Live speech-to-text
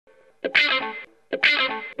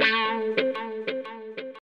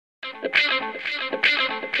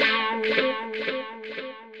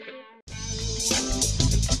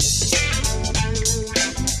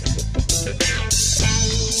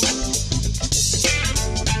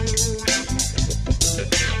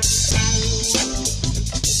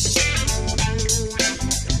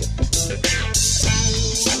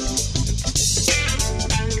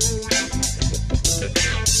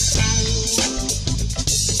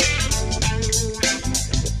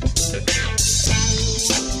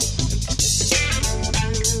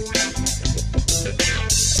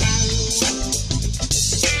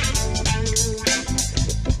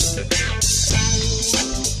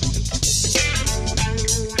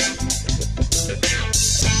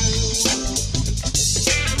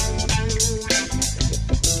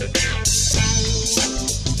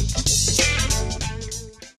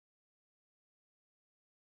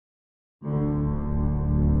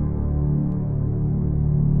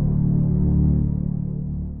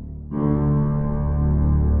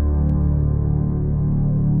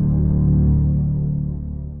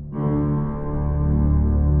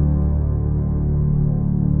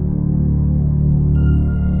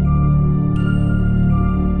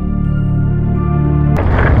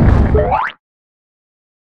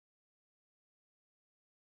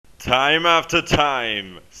Time after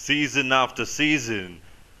time, season after season,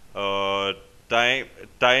 uh, time,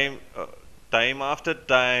 time, time after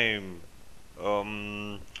time.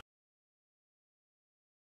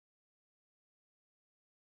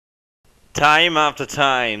 Time after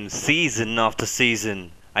time, season after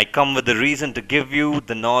season, I come with a reason to give you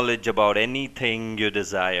the knowledge about anything you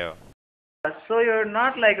desire. So you're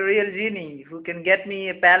not like a real genie who can get me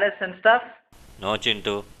a palace and stuff? No,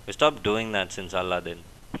 Chintu, we stopped doing that since Aladdin.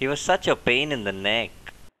 He was such a pain in the neck.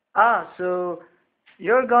 So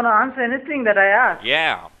you're gonna answer anything that I ask?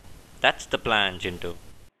 Yeah, that's the plan, Chintu.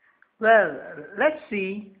 Well, let's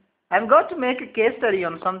see. I've got to make a case study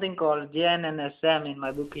on something called JNNSM in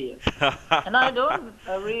my book here. And I don't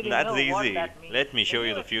really That's know easy. what that means. Let me show Can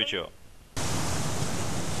you the explain? future.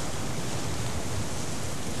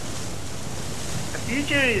 The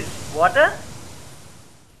future is water?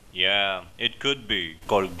 Yeah, it could be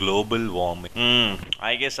called global warming.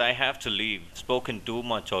 I guess I have to leave. Spoken too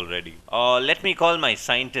much already. Let me call my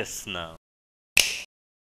scientists now.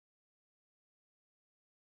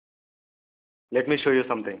 Let me show you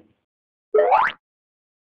something.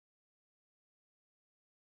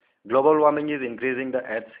 Global warming is increasing the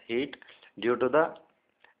Earth's heat due to the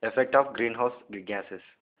effect of greenhouse gases.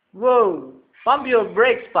 Whoa, pump your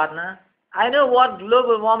brakes, partner. I know what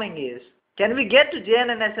global warming is. Can we get to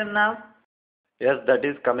JNNSM now? Yes, that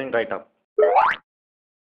is coming right up.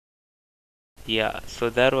 Yeah, so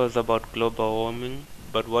that was about global warming,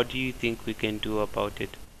 but what do you think we can do about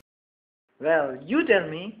it? Well, you tell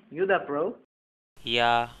me. You the pro.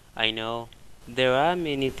 Yeah, I know. There are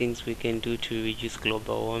many things we can do to reduce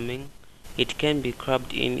global warming. It can be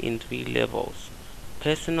clubbed in 3 levels: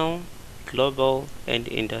 personal, global, and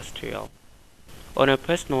industrial. On a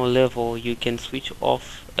personal level, you can switch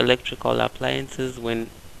off electrical appliances when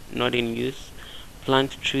not in use,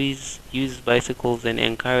 plant trees, use bicycles, and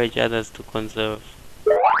encourage others to conserve.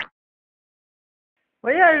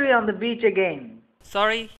 Why are we on the beach again?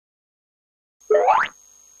 Sorry?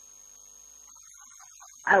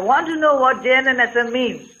 I want to know what JNNSM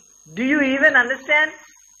means. Do you even understand?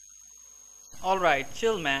 Alright,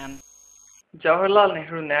 chill man. Jawaharlal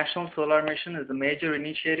Nehru National Solar Mission is a major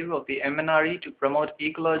initiative of the MNRE to promote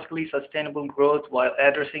ecologically sustainable growth while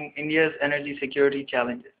addressing India's energy security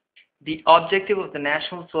challenges. The objective of the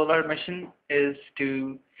National Solar Mission is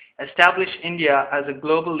to establish India as a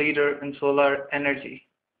global leader in solar energy.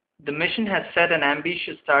 The mission has set an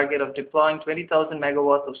ambitious target of deploying 20,000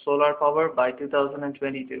 megawatts of solar power by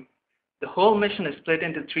 2022. The whole mission is split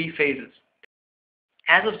into 3 phases.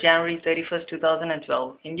 As of January 31st,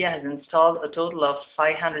 2012, India has installed a total of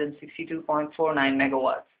 562.49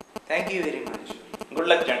 megawatts. Thank you very much. Good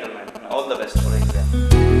luck, gentlemen, and all the best for the exam.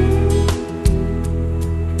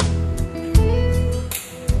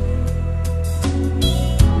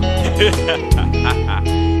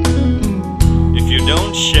 If you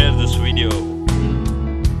don't share this video,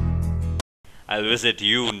 I'll visit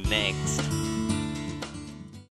you next.